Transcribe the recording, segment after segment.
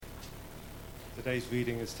Today's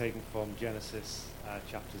reading is taken from Genesis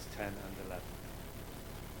chapters 10 and 11.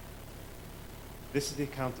 This is the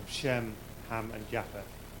account of Shem, Ham and Japheth,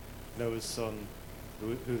 Noah's son,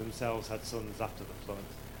 who themselves had sons after the flood.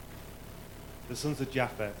 The sons of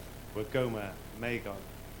Japheth were Gomer, Magog,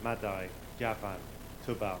 Madai, Javan,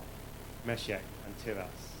 Tubal, Meshech and Tiras.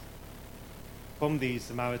 From these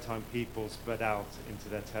the maritime people spread out into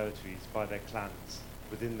their territories by their clans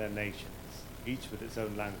within their nations, each with its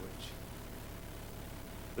own language.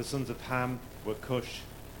 The sons of Ham were Cush,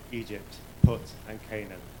 Egypt, Put, and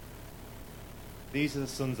Canaan. These are the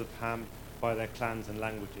sons of Ham by their clans and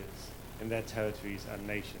languages, in their territories and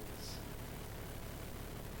nations.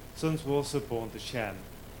 Sons were also born to Shem,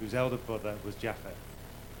 whose elder brother was Japheth.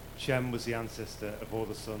 Shem was the ancestor of all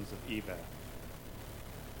the sons of Eber.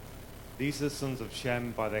 These are the sons of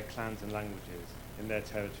Shem by their clans and languages, in their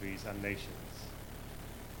territories and nations.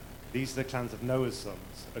 These are the clans of Noah's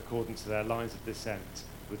sons, according to their lines of descent,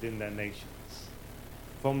 within their nations.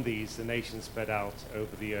 From these the nations spread out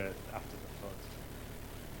over the earth after the flood.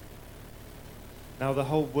 Now the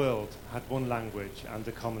whole world had one language and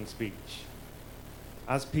a common speech.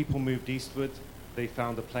 As people moved eastward, they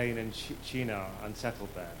found a plain in Shinar and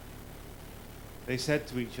settled there. They said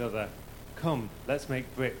to each other, "Come, let's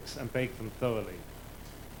make bricks and bake them thoroughly."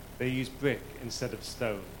 They used brick instead of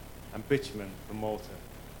stone, and bitumen for mortar.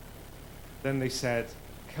 Then they said,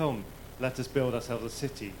 "Come, let us build ourselves a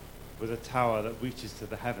city with a tower that reaches to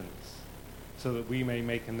the heavens, so that we may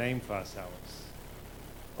make a name for ourselves.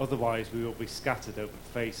 Otherwise we will be scattered over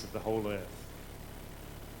the face of the whole earth."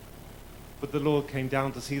 But the Lord came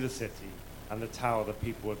down to see the city and the tower the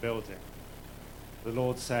people were building. The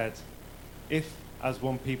Lord said, "If, as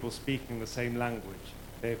one people speaking the same language,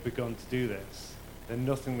 they have begun to do this, then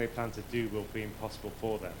nothing they plan to do will be impossible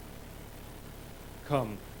for them.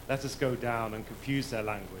 Come, let us go down and confuse their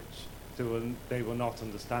language, so they will not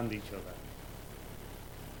understand each other."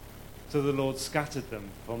 So the Lord scattered them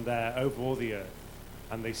from there over all the earth,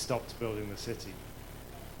 and they stopped building the city.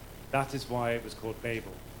 That is why it was called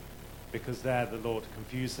Babel, because there the Lord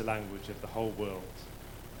confused the language of the whole world.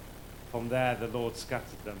 From there the Lord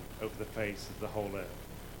scattered them over the face of the whole earth.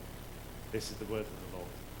 This is the word of the Lord.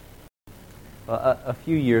 Well, a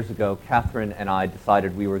few years ago, Catherine and I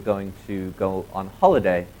decided we were going to go on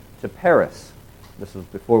holiday to Paris. This was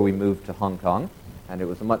before we moved to Hong Kong, and it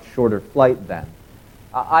was a much shorter flight then.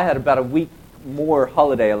 I had about a week more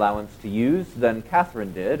holiday allowance to use than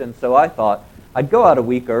Catherine did, and so I thought I'd go out a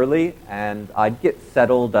week early, and I'd get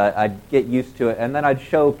settled, I'd get used to it, and then I'd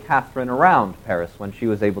show Catherine around Paris when she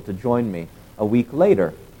was able to join me a week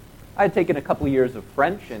later. I had taken a couple years of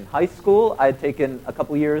French in high school, I had taken a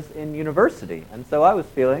couple years in university, and so I was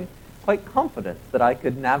feeling quite confident that I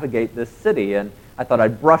could navigate this city, and I thought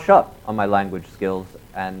I'd brush up on my language skills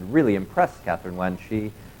and really impress Catherine when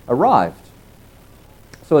she arrived.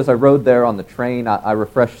 So as I rode there on the train, I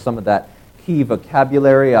refreshed some of that key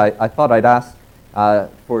vocabulary. I thought I'd ask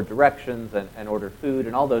for directions and order food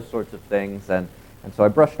and all those sorts of things, and so I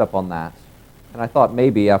brushed up on that. And I thought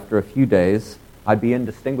maybe after a few days, I'd be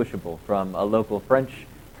indistinguishable from a local French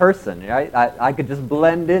person. Right? I could just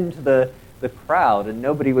blend into the crowd, and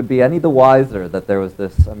nobody would be any the wiser that there was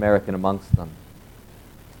this American amongst them.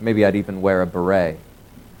 Maybe I'd even wear a beret,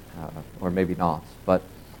 or maybe not. But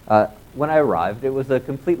when I arrived, it was a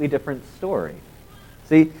completely different story.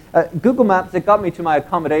 See, Google Maps, it got me to my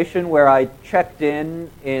accommodation where I checked in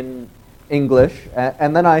English,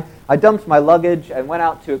 and then I dumped my luggage and went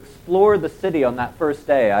out to explore the city on that first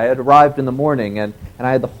day. I had arrived in the morning, and I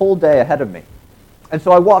had the whole day ahead of me. And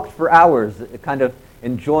so I walked for hours, kind of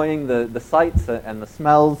enjoying the sights and the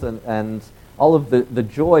smells and all of the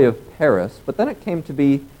joy of Paris. But then it came to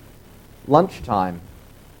be lunchtime.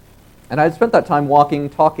 And I had spent that time walking,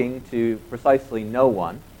 talking to precisely no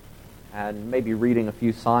one, and maybe reading a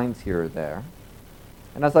few signs here or there.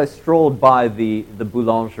 And as I strolled by the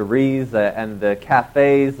boulangeries and the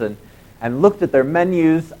cafes and looked at their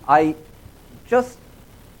menus, I just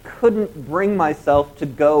couldn't bring myself to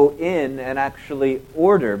go in and actually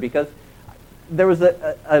order, because there was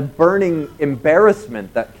a burning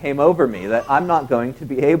embarrassment that came over me that I'm not going to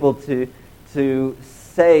be able to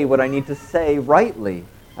say what I need to say rightly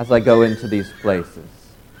as I go into these places.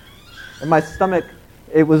 And my stomach,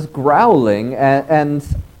 it was growling, and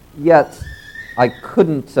yet I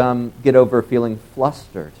couldn't get over feeling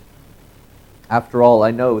flustered. After all,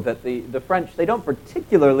 I know that the French, they don't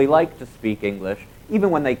particularly like to speak English,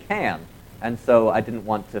 even when they can. And so I didn't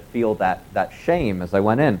want to feel that shame as I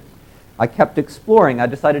went in. I kept exploring. I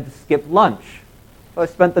decided to skip lunch. So I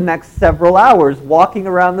spent the next several hours walking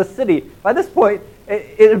around the city. By this point,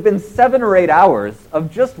 It had been 7 or 8 hours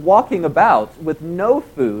of just walking about with no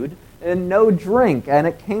food and no drink, and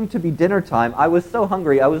it came to be dinner time. I was so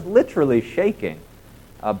hungry, I was literally shaking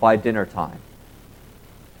by dinner time.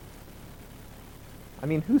 I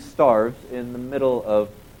mean, who starves in the middle of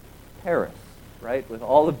Paris, right, with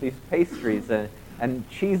all of these pastries and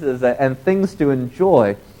cheeses and things to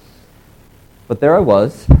enjoy? But there I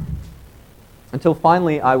was, until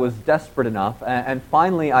finally I was desperate enough, and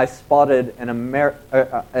finally I spotted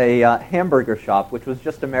a hamburger shop, which was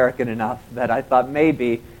just American enough that I thought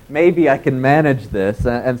maybe I can manage this.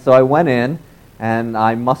 And so I went in, and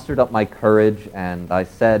I mustered up my courage, and I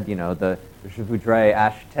said, je voudrais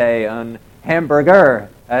acheter un hamburger,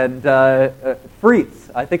 and frites.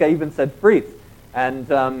 I think I even said frites. And,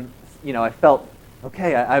 I felt,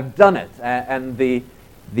 okay, I've done it. And the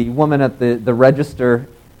woman at the register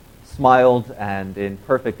smiled and in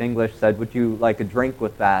perfect English said, would you like a drink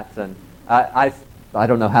with that? And I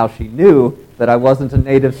don't know how she knew that I wasn't a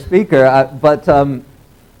native speaker, but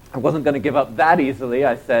I wasn't going to give up that easily.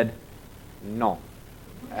 I said, no.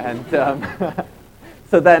 And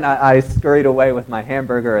so then I scurried away with my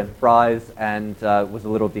hamburger and fries and was a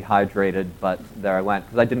little dehydrated, but there I went,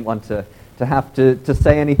 because I didn't want to have to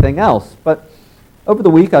say anything else. But over the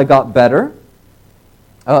week I got better.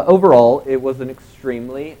 Overall, it was an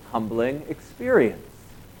extremely humbling experience.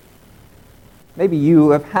 Maybe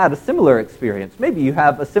you have had a similar experience. Maybe you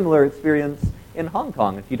have a similar experience in Hong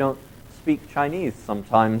Kong. If you don't speak Chinese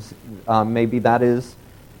sometimes, maybe that is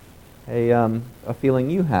a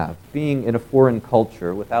feeling you have. Being in a foreign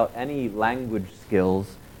culture without any language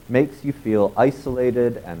skills makes you feel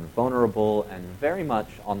isolated and vulnerable and very much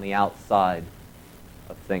on the outside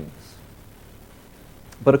of things.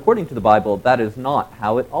 But according to the Bible, that is not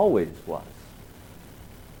how it always was.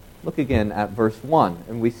 Look again at verse 1,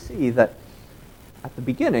 and we see that at the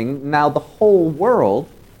beginning, now the whole world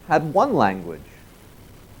had one language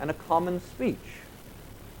and a common speech.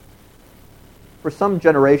 For some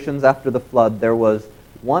generations after the flood, there was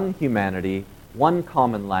one humanity, one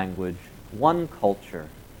common language, one culture.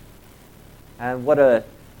 And what a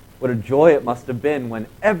joy it must have been when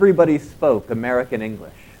everybody spoke American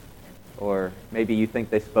English. Or maybe you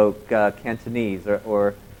think they spoke Cantonese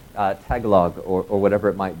or Tagalog or whatever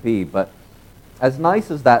it might be. But as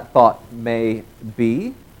nice as that thought may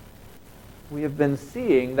be, we have been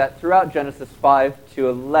seeing that throughout Genesis 5 to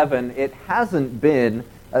 11, it hasn't been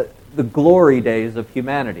the glory days of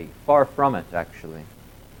humanity. Far from it, actually.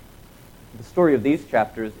 The story of these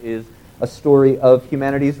chapters is a story of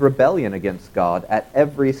humanity's rebellion against God at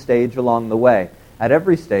every stage along the way. At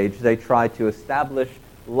every stage, they try to establish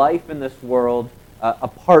life in this world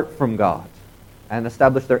apart from God and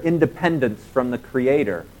establish their independence from the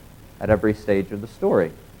Creator at every stage of the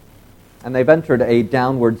story. And they've entered a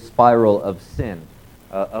downward spiral of sin,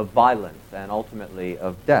 of violence, and ultimately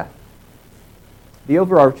of death. The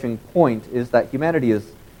overarching point is that humanity is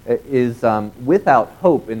without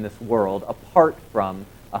hope in this world apart from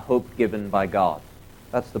a hope given by God.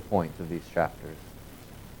 That's the point of these chapters.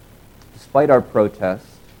 Despite our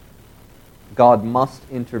protests, God must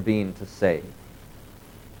intervene to save.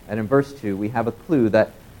 And in verse 2, we have a clue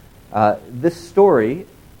that this story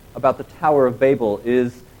about the Tower of Babel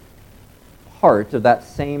is part of that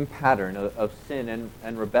same pattern of sin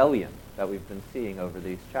and rebellion that we've been seeing over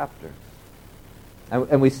these chapters.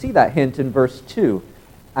 And we see that hint in verse 2.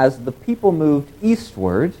 As the people moved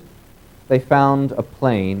eastward, they found a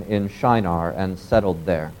plain in Shinar and settled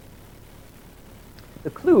there. The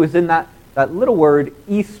clue is in that little word,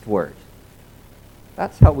 eastward.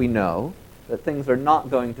 That's how we know that things are not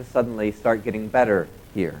going to suddenly start getting better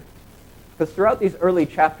here. Because throughout these early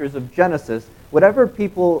chapters of Genesis, whenever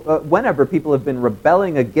people have been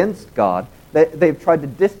rebelling against God, they've tried to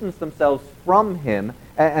distance themselves from Him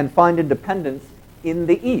and find independence in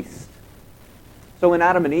the east. So when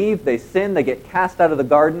Adam and Eve, they sin, they get cast out of the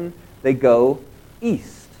garden, they go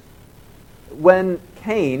east. When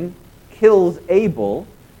Cain kills Abel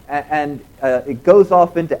and it goes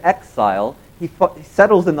off into exile, he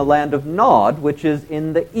settles in the land of Nod, which is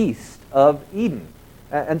in the east of Eden.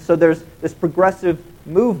 And so there's this progressive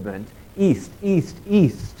movement, east, east,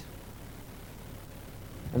 east.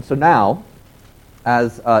 And so now,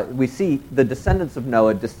 as we see the descendants of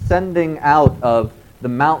Noah descending out of the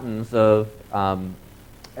mountains of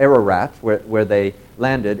Ararat, where they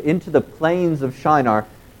landed, into the plains of Shinar,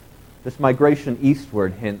 this migration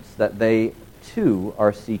eastward hints that they too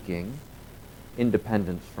are seeking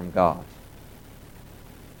independence from God.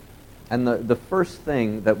 And the first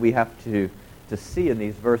thing that we have to see in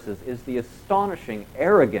these verses is the astonishing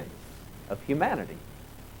arrogance of humanity.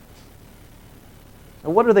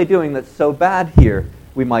 And what are they doing that's so bad here,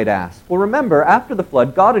 we might ask? Well, remember, after the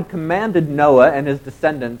flood, God had commanded Noah and his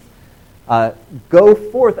descendants, go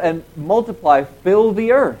forth and multiply, fill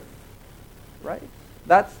the earth. Right?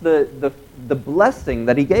 That's the blessing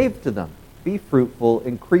that he gave to them. Be fruitful,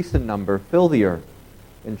 increase in number, fill the earth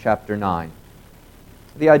in chapter 9.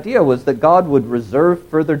 The idea was that God would reserve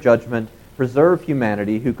further judgment, preserve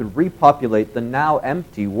humanity who could repopulate the now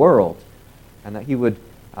empty world, and that he would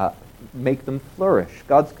make them flourish.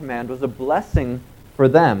 God's command was a blessing for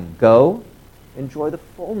them. Go, enjoy the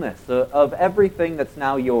fullness of everything that's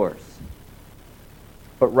now yours.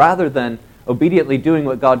 But rather than obediently doing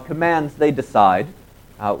what God commands, they decide,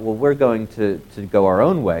 well, we're going to go our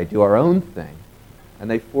own way, do our own thing. And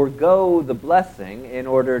they forego the blessing in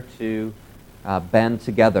order to band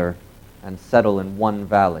together and settle in one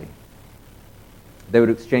valley. They would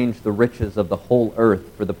exchange the riches of the whole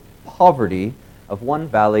earth for the poverty of one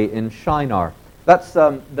valley in Shinar. That's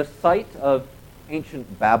the site of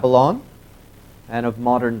ancient Babylon and of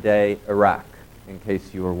modern-day Iraq, in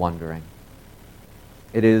case you were wondering.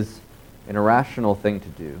 It is an irrational thing to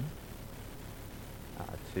do,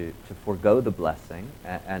 to forego the blessing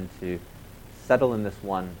and to settle in this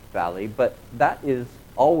one valley, but that is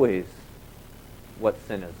always what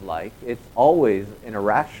sin is like. It's always an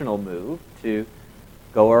irrational move to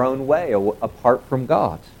go our own way apart from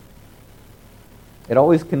God. It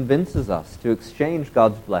always convinces us to exchange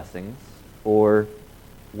God's blessings for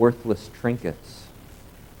worthless trinkets.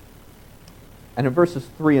 And in verses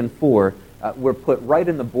 3 and 4, we're put right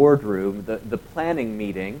in the boardroom, the planning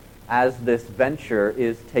meeting, as this venture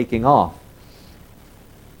is taking off.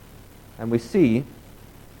 And we see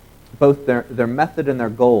both their method and their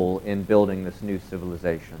goal in building this new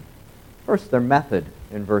civilization. First, their method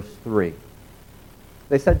in verse 3.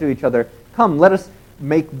 They said to each other, "Come, let us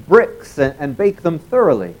make bricks and bake them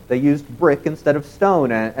thoroughly." They used brick instead of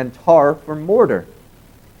stone and tar for mortar.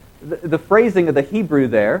 The phrasing of the Hebrew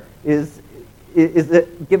there is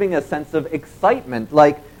giving a sense of excitement,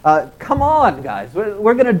 like, come on, guys,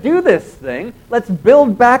 we're going to do this thing. Let's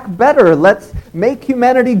build back better. Let's make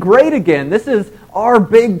humanity great again. This is our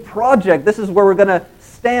big project. This is where we're going to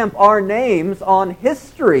stamp our names on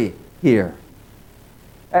history here.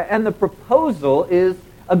 And the proposal is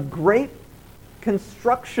a great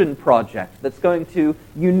construction project that's going to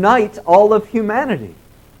unite all of humanity.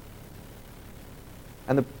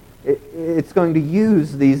 And it's going to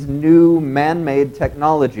use these new man-made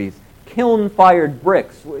technologies. Kiln-fired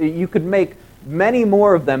bricks. You could make many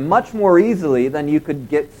more of them much more easily than you could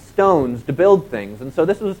get stones to build things. And so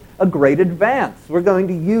this was a great advance. We're going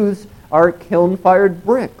to use our kiln-fired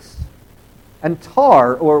bricks. And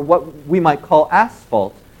tar, or what we might call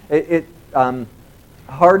asphalt, it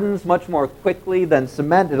hardens much more quickly than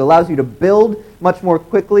cement. It allows you to build much more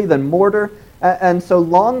quickly than mortar. And so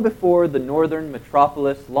long before the northern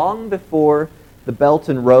metropolis, long before the Belt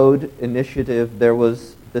and Road Initiative, there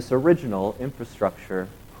was this original infrastructure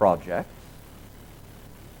project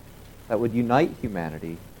that would unite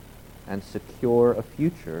humanity and secure a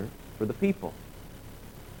future for the people.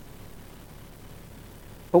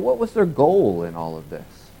 But what was their goal in all of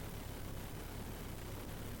this?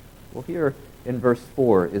 Well, here in verse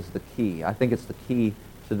 4 is the key. I think it's the key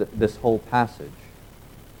to this whole passage.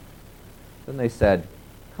 Then they said,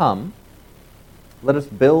 "Come, let us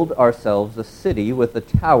build ourselves a city with a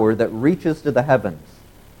tower that reaches to the heavens,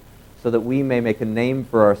 so that we may make a name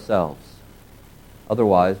for ourselves.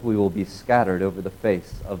 Otherwise, we will be scattered over the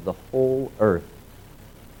face of the whole earth."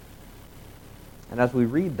 And as we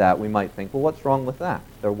read that, we might think, well, what's wrong with that?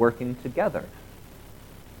 They're working together.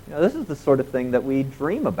 You know, this is the sort of thing that we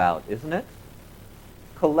dream about, isn't it?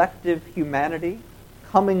 Collective humanity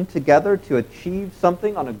coming together to achieve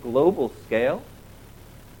something on a global scale.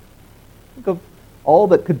 Think of all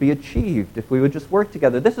that could be achieved if we would just work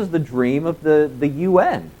together. This is the dream of the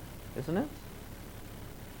UN, isn't it?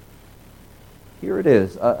 Here it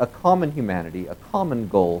is, a common humanity, a common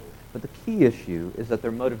goal, but the key issue is that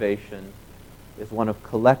their motivation is one of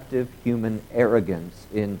collective human arrogance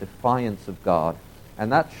in defiance of God.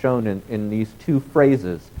 And that's shown in these two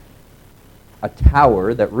phrases: a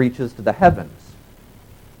tower that reaches to the heavens.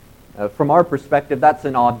 From our perspective, that's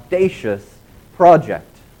an audacious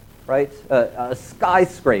project, right? A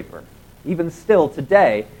skyscraper. Even still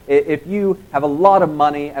today, if you have a lot of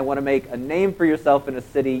money and want to make a name for yourself in a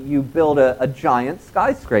city, you build a giant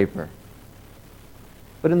skyscraper.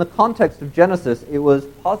 But in the context of Genesis, it was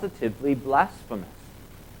positively blasphemous.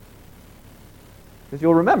 Because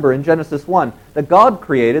you'll remember in Genesis 1 that God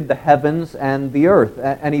created the heavens and the earth,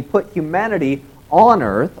 and he put humanity on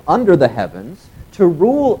earth, under the heavens, to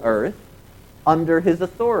rule earth under his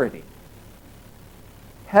authority.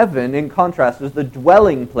 Heaven, in contrast, is the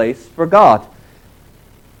dwelling place for God.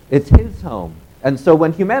 It's his home. And so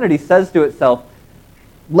when humanity says to itself,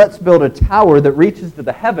 let's build a tower that reaches to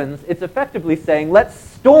the heavens, it's effectively saying, let's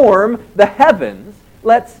storm the heavens,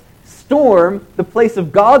 let's storm the place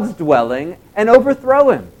of God's dwelling and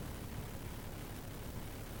overthrow him.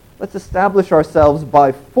 Let's establish ourselves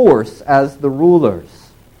by force as the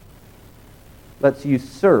rulers. Let's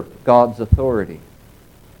usurp God's authority.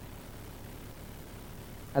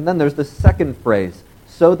 And then there's the second phrase,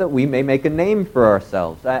 so that we may make a name for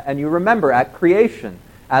ourselves. And you remember, at creation,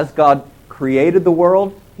 as God created the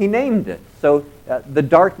world, he named it. So the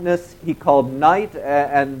darkness he called night,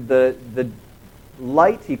 and the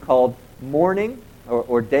light he called morning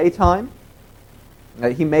or daytime.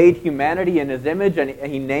 He made humanity in his image, and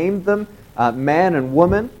he named them man and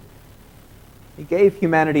woman. He gave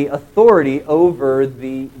humanity authority over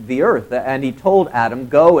the earth, and he told Adam,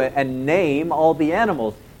 go and name all the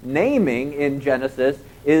animals. Naming in Genesis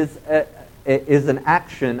is an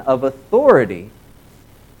action of authority.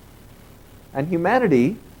 And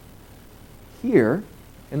humanity here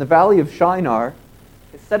in the Valley of Shinar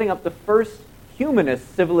is setting up the first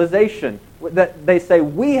humanist civilization. That they say,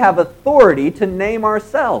 we have authority to name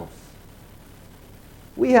ourselves.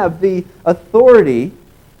 We have the authority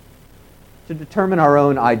to determine our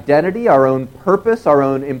own identity, our own purpose, our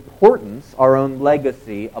own importance, our own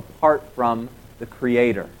legacy apart from the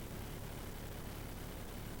Creator.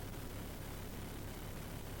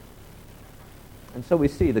 And so we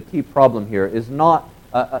see the key problem here is not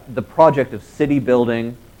the project of city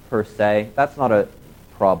building per se. That's not a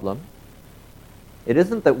problem. It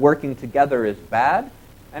isn't that working together is bad,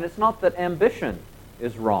 and it's not that ambition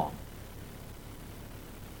is wrong.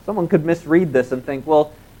 Someone could misread this and think,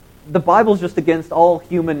 well, the Bible's just against all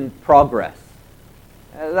human progress.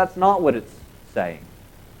 That's not what it's saying.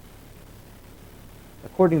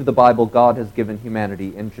 According to the Bible, God has given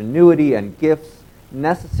humanity ingenuity and gifts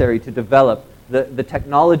necessary to develop the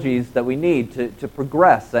technologies that we need to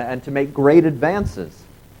progress and to make great advances.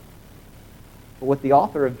 But what the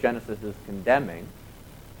author of Genesis is condemning,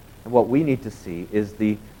 and what we need to see, is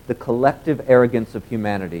the collective arrogance of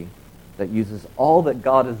humanity that uses all that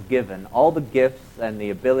God has given, all the gifts and the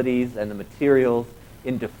abilities and the materials,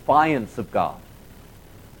 in defiance of God.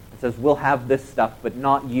 It says, we'll have this stuff, but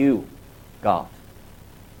not you, God.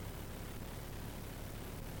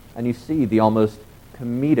 And you see the almost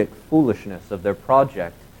comedic foolishness of their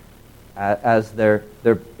project as they're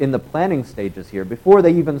in the planning stages here. Before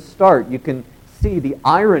they even start, you can see the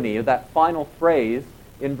irony of that final phrase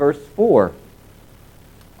in verse 4.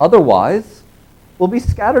 Otherwise, we'll be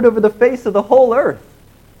scattered over the face of the whole earth.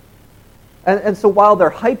 And so while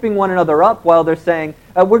they're hyping one another up, while they're saying,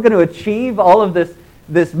 we're going to achieve all of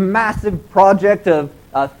this massive project of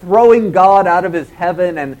throwing God out of his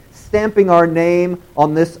heaven and stamping our name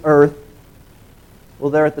on this earth, well,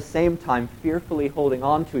 they're at the same time fearfully holding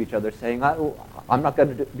on to each other, saying, I'm not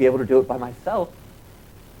going to be able to do it by myself.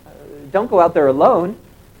 Don't go out there alone.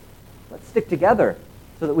 Let's stick together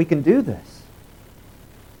so that we can do this.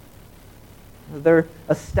 Their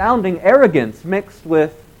astounding arrogance mixed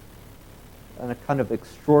with a kind of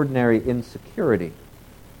extraordinary insecurity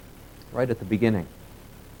right at the beginning.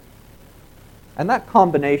 And that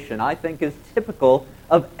combination, I think, is typical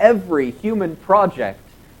of every human project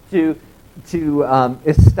to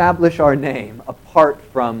establish our name apart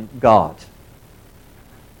from God.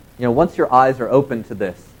 You know, once your eyes are open to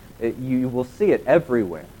this, you will see it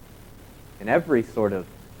everywhere, in every sort of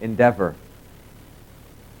endeavor.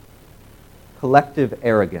 Collective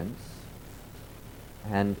arrogance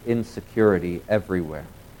and insecurity everywhere.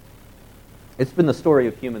 It's been the story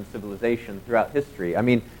of human civilization throughout history. I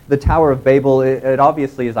mean, the Tower of Babel, it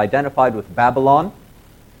obviously is identified with Babylon.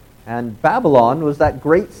 And Babylon was that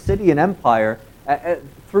great city and empire.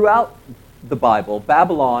 Throughout the Bible,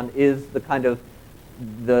 Babylon is the kind of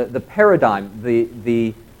the paradigm,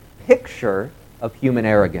 the picture of human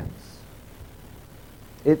arrogance.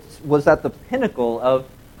 It was at the pinnacle of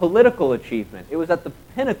political achievement. It was at the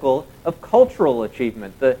pinnacle of cultural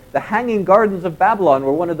achievement. The Hanging Gardens of Babylon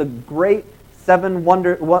were one of the seven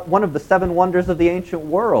wonders of the ancient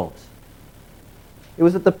world. It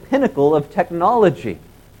was at the pinnacle of technology.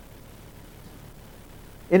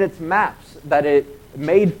 In its maps that it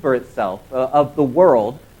made for itself of the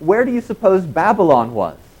world, where do you suppose Babylon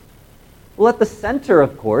was? Well, at the center,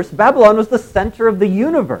 of course. Babylon was the center of the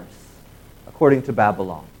universe, according to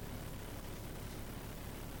Babylon.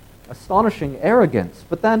 Astonishing arrogance.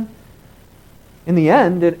 But then, in the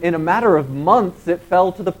end, in a matter of months, it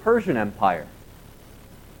fell to the Persian Empire.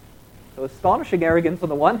 So astonishing arrogance on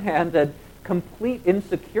the one hand and complete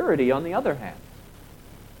insecurity on the other hand.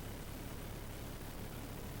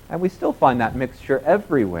 And we still find that mixture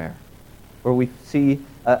everywhere, where we see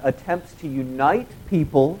attempts to unite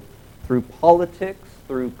people through politics,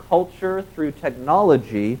 through culture, through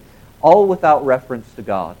technology, all without reference to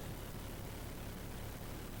God.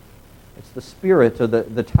 It's the spirit of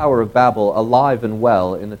the Tower of Babel alive and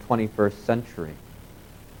well in the 21st century.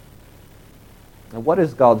 And what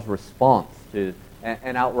is God's response to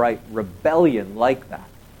an outright rebellion like that?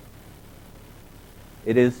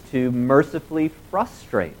 It is to mercifully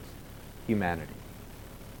frustrate humanity.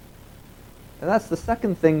 And that's the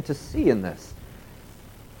second thing to see in this.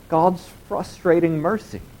 God's frustrating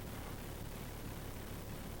mercy.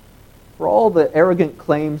 For all the arrogant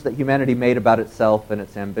claims that humanity made about itself and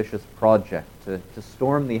its ambitious project to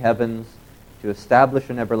storm the heavens, to establish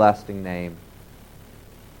an everlasting name,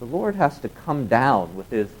 the Lord has to come down with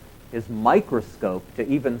his microscope to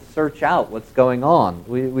even search out what's going on.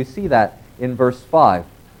 We see that in verse 5.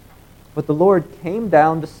 But the Lord came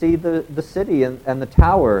down to see the city and the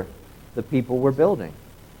tower the people were building.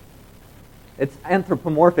 It's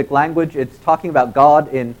anthropomorphic language. It's talking about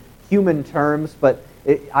God in human terms, but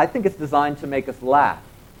I think it's designed to make us laugh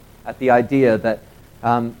at the idea that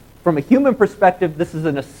from a human perspective, this is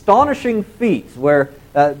an astonishing feat where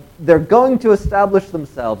they're going to establish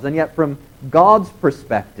themselves, and yet from God's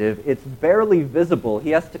perspective, it's barely visible. He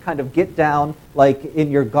has to kind of get down like in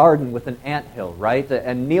your garden with an anthill, right?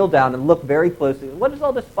 And kneel down and look very closely. What is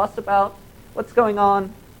all this fuss about? What's going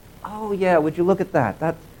on? Oh yeah, would you look at that?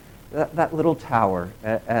 That little tower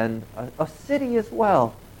and a city as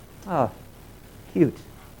well. Ah, cute.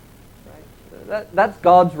 Right? That's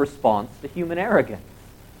God's response to human arrogance.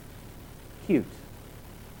 Cute.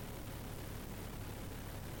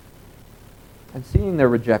 And seeing their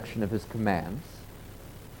rejection of his commands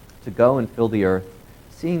to go and fill the earth,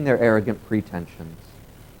 seeing their arrogant pretensions,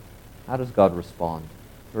 how does God respond?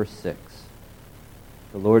 Verse 6.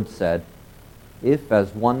 The Lord said, "If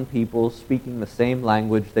as one people speaking the same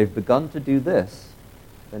language they've begun to do this,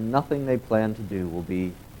 then nothing they plan to do will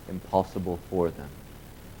be impossible for them."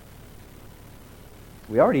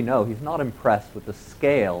 We already know he's not impressed with the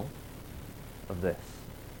scale of this.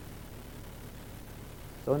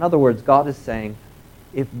 So in other words, God is saying,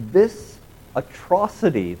 if this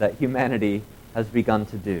atrocity that humanity has begun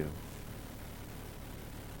to do,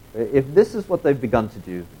 if this is what they've begun to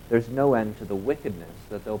do, there's no end to the wickedness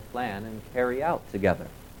that they'll plan and carry out together.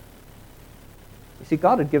 You see,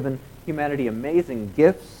 God had given humanity amazing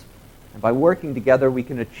gifts, and by working together we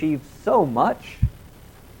can achieve so much.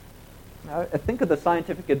 Now, think of the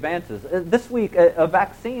scientific advances. This week, a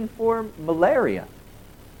vaccine for malaria.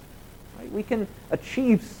 Right? We can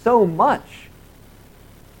achieve so much.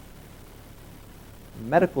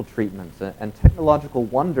 Medical treatments and technological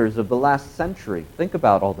wonders of the last century. Think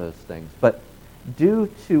about all those things. But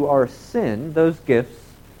due to our sin, those gifts,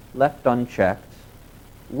 left unchecked,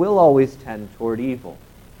 will always tend toward evil.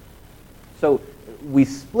 So we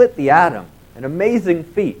split the atom, an amazing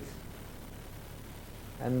feat,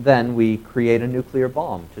 and then we create a nuclear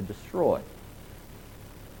bomb to destroy.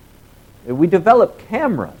 We develop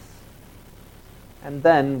cameras, and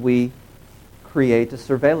then we create a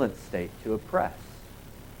surveillance state to oppress.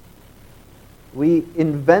 We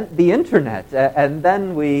invent the internet, and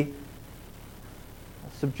then we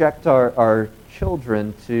subject our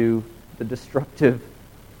children to the destructive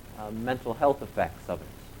mental health effects of it.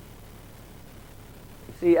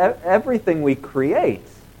 You see, everything we create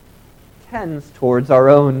tends towards our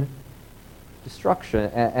own destruction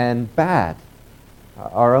and bad,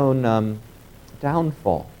 our own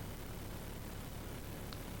downfall.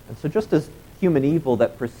 And so just as human evil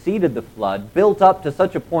that preceded the flood built up to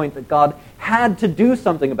such a point that God had to do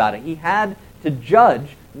something about it, he had to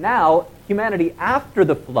judge, now humanity after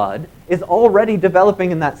the flood is already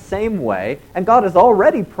developing in that same way, and God has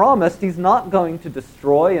already promised he's not going to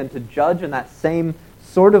destroy and to judge in that same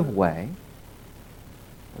sort of way.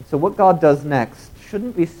 And so what God does next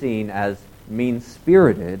shouldn't be seen as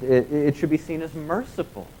mean-spirited. It should be seen as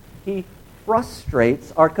merciful. He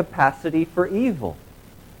frustrates our capacity for evil.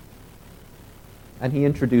 And he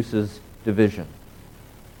introduces division.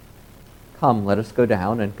 Come, let us go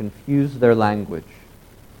down and confuse their language,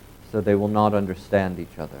 so they will not understand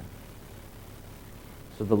each other.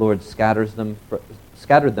 So the Lord scattered them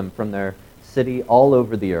from their city all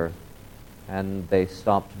over the earth, and they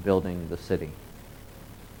stopped building the city.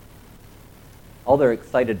 All their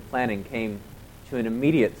excited planning came to an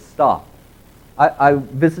immediate stop. I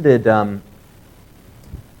visited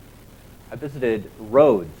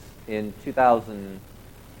Rhodes in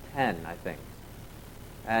 2010, I think.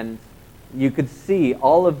 And you could see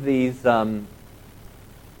all of these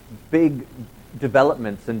big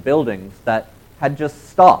developments and buildings that had just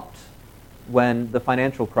stopped when the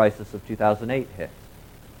financial crisis of 2008 hit.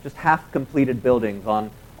 Just half-completed buildings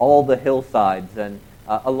on all the hillsides and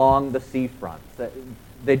along the seafronts.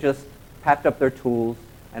 They just packed up their tools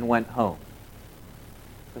and went home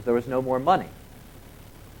because there was no more money.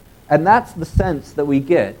 And that's the sense that we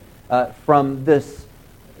get from this,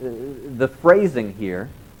 the phrasing here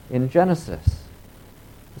in Genesis.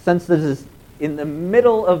 The sense that is in the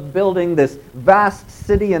middle of building this vast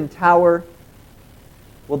city and tower.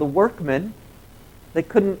 Well, the workmen, they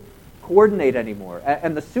couldn't coordinate anymore.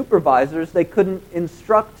 And the supervisors, they couldn't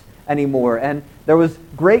instruct anymore. And there was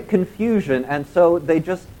great confusion, and so they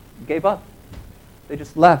just gave up. They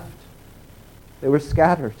just left. They were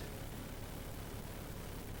scattered.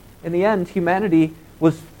 In the end, humanity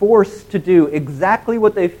was forced to do exactly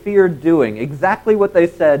what they feared doing, exactly what they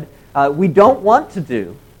said we don't want to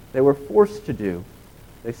do. They were forced to do.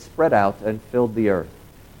 They spread out and filled the earth.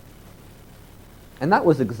 And that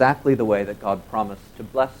was exactly the way that God promised to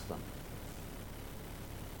bless them.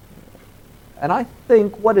 And I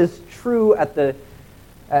think what is true at the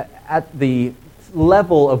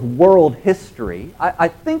level of world history, I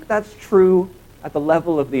think that's true at the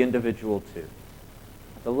level of the individual too.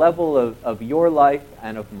 At the level of your life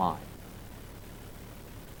and of mine.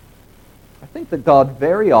 I think that God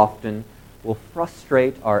very often will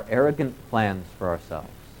frustrate our arrogant plans for ourselves.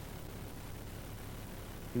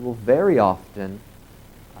 He will very often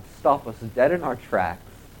stop us dead in our tracks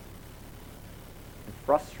and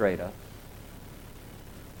frustrate us.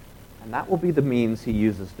 And that will be the means he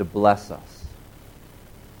uses to bless us.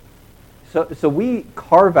 So we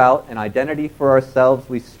carve out an identity for ourselves.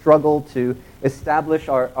 We struggle to establish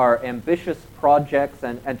our ambitious projects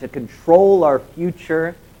and to control our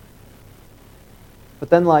future. But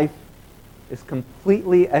then life is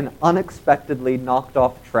completely and unexpectedly knocked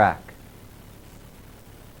off track.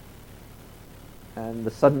 And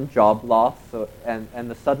the sudden job loss, and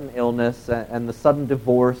the sudden illness, and the sudden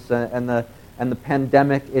divorce, and the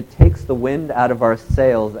pandemic, it takes the wind out of our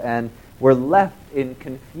sails, and we're left in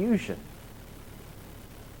confusion.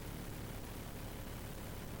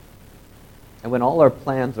 And when all our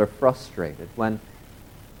plans are frustrated, when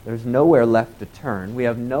there's nowhere left to turn, we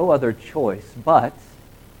have no other choice but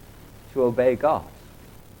to obey God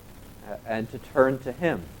and to turn to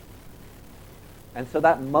Him. And so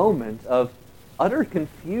that moment of utter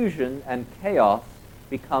confusion and chaos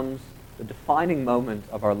becomes the defining moment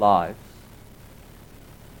of our lives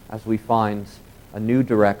as we find a new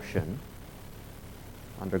direction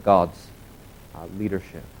under God's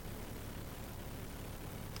leadership.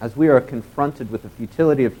 As we are confronted with the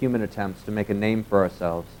futility of human attempts to make a name for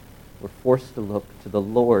ourselves, we're forced to look to the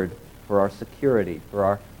Lord for our security,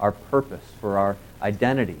 for our purpose, for our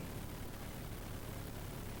identity.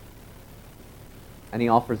 And he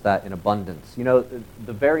offers that in abundance. You know,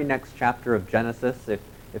 the very next chapter of Genesis,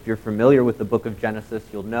 if you're familiar with the book of Genesis,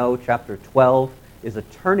 you'll know chapter 12 is a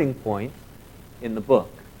turning point in the book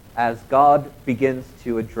as God begins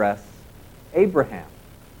to address Abraham.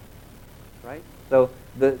 Right? So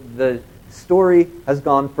the story has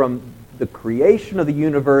gone from the creation of the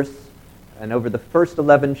universe and over the first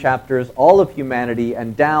 11 chapters, all of humanity,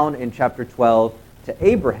 and down in chapter 12 to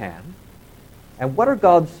Abraham. And what are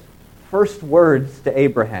God's first words to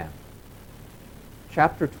Abraham?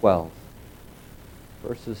 Chapter 12,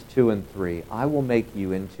 verses 2 and 3. I will make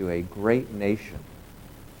you into a great nation,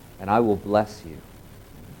 and I will bless you.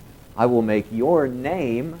 I will make your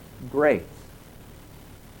name great,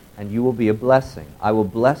 and you will be a blessing. I will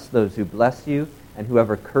bless those who bless you, and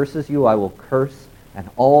whoever curses you I will curse, and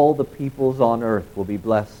all the peoples on earth will be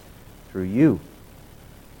blessed through you.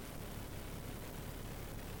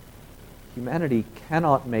 Humanity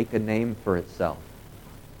cannot make a name for itself,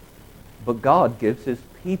 but God gives his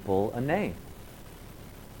people a name.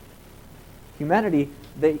 Humanity,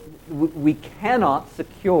 we cannot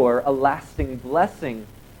secure a lasting blessing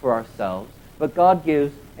for ourselves, but God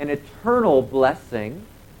gives an eternal blessing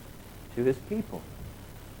to his people.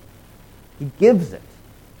 He gives it.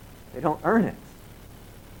 They don't earn it.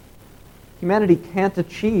 Humanity can't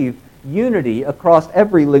achieve unity across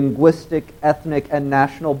every linguistic, ethnic, and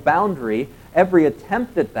national boundary. Every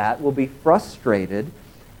attempt at that will be frustrated,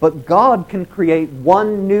 but God can create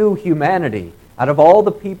one new humanity out of all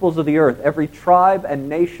the peoples of the earth. Every tribe and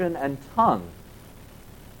nation and tongue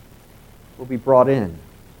will be brought in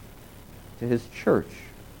to his church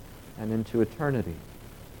and into eternity.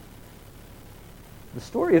 The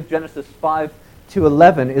story of Genesis 5 to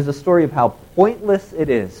 11 is a story of how pointless it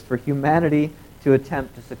is for humanity to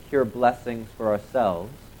attempt to secure blessings for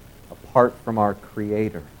ourselves apart from our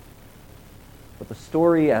Creator. But the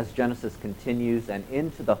story, as Genesis continues and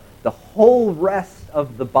into the whole rest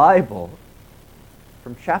of the Bible,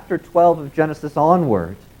 from chapter 12 of Genesis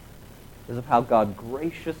onward, is of how God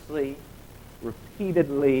graciously,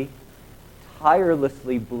 repeatedly,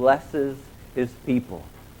 tirelessly blesses his people.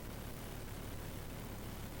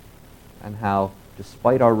 And how,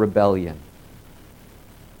 despite our rebellion,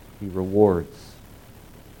 he rewards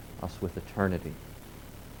us with eternity.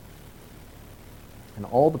 And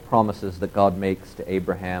all the promises that God makes to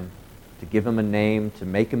Abraham, to give him a name, to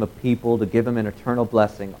make him a people, to give him an eternal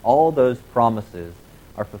blessing, all those promises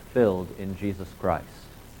are fulfilled in Jesus Christ.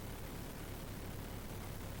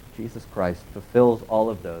 Jesus Christ fulfills all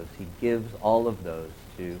of those. He gives all of those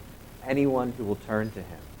to anyone who will turn to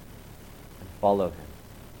him and follow him.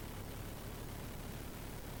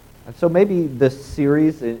 And so maybe this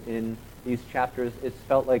series in these chapters, it's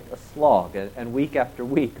felt like a slog. And week after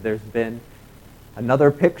week, there's been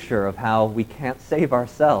another picture of how we can't save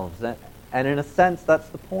ourselves. And in a sense, that's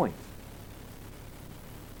the point.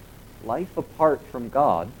 Life apart from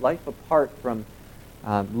God, life apart from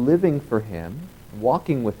living for him,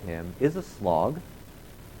 walking with him, is a slog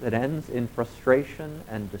that ends in frustration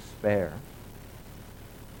and despair.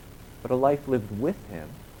 But a life lived with him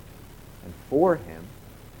and for him,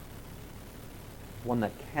 one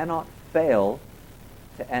that cannot fail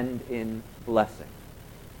to end in blessing.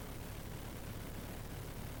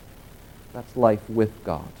 That's life with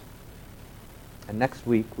God. And next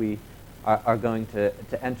week we are going to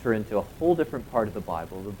enter into a whole different part of the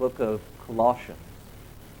Bible, the book of Colossians.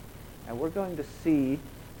 And we're going to see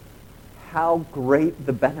how great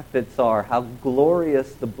the benefits are, how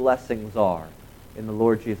glorious the blessings are in the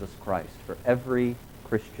Lord Jesus Christ for every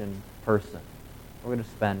Christian person. We're going to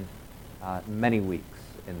spend many weeks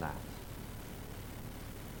in that.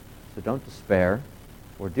 So don't despair,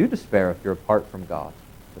 or do despair if you're apart from God,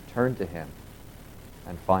 but turn to him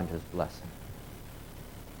and find his blessing.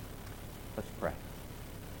 Let's pray.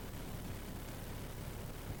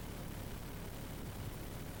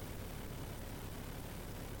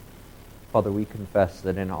 Father, we confess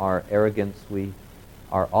that in our arrogance we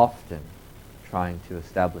are often trying to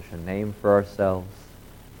establish a name for ourselves,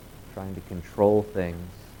 trying to control things,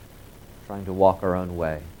 trying to walk our own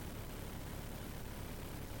way.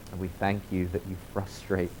 And we thank you that you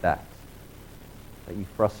frustrate that you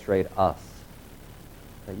frustrate us,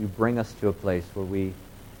 that you bring us to a place where we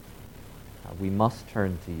must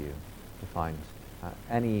turn to you to find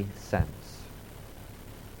any sense.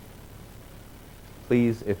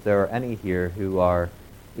 Please, if there are any here who are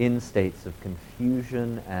in states of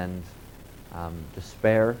confusion and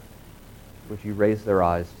despair, would you raise their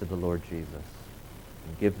eyes to the Lord Jesus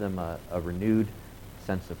and give them a renewed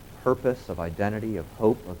sense of purpose, of identity, of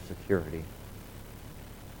hope, of security.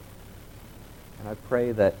 And I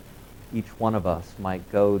pray that each one of us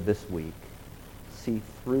might go this week, see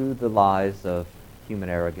through the lies of human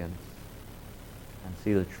arrogance, and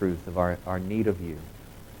see the truth of our need of you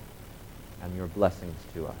and your blessings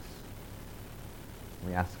to us.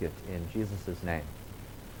 We ask it in Jesus' name.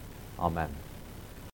 Amen.